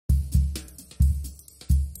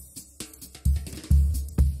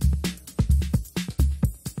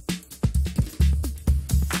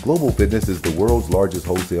Global Fitness is the world's largest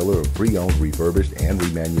wholesaler of pre-owned, refurbished, and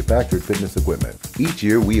remanufactured fitness equipment. Each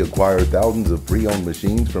year, we acquire thousands of pre-owned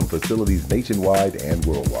machines from facilities nationwide and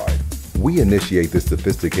worldwide. We initiate this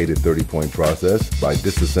sophisticated 30-point process by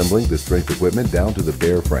disassembling the strength equipment down to the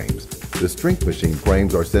bare frames. The strength machine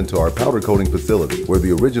frames are sent to our powder coating facility, where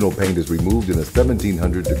the original paint is removed in a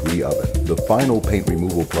 1700-degree oven. The final paint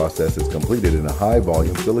removal process is completed in a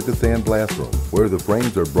high-volume silica sand blast room, where the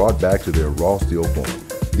frames are brought back to their raw steel form.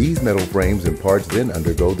 These metal frames and parts then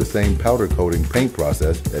undergo the same powder coating paint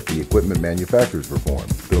process that the equipment manufacturers perform.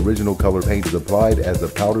 The original color paint is applied as a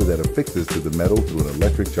powder that affixes to the metal through an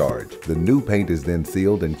electric charge. The new paint is then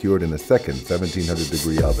sealed and cured in a second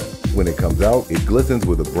 1700-degree oven. When it comes out, it glistens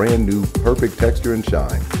with a brand new, perfect texture and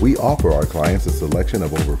shine. We offer our clients a selection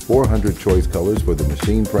of over 400 choice colors for the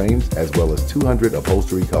machine frames, as well as 200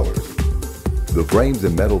 upholstery colors. The frames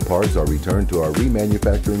and metal parts are returned to our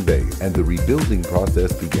remanufacturing bays, and the rebuilding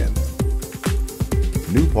process begins.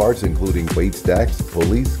 New parts including weight stacks,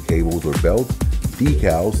 pulleys, cables or belts,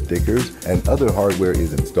 decals, stickers, and other hardware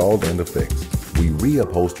is installed and affixed. We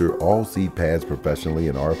reupholster all seat pads professionally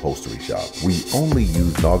in our upholstery shop. We only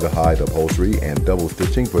use Naugahyde upholstery and double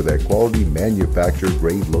stitching for that quality manufactured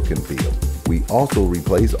grade look and feel. We also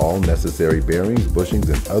replace all necessary bearings, bushings,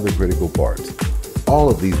 and other critical parts. All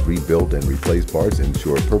of these rebuilt and replaced parts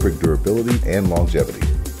ensure perfect durability and longevity.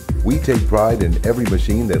 We take pride in every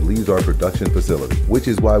machine that leaves our production facility, which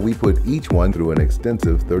is why we put each one through an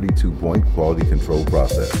extensive 32-point quality control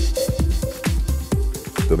process.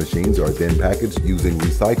 The machines are then packaged using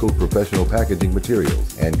recycled professional packaging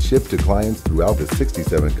materials and shipped to clients throughout the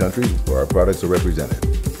 67 countries where our products are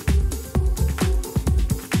represented.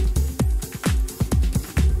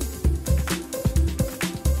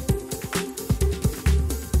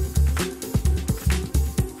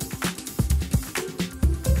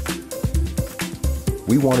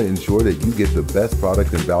 We want to ensure that you get the best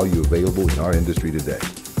product and value available in our industry today.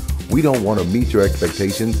 We don't want to meet your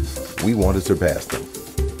expectations, we want to surpass them.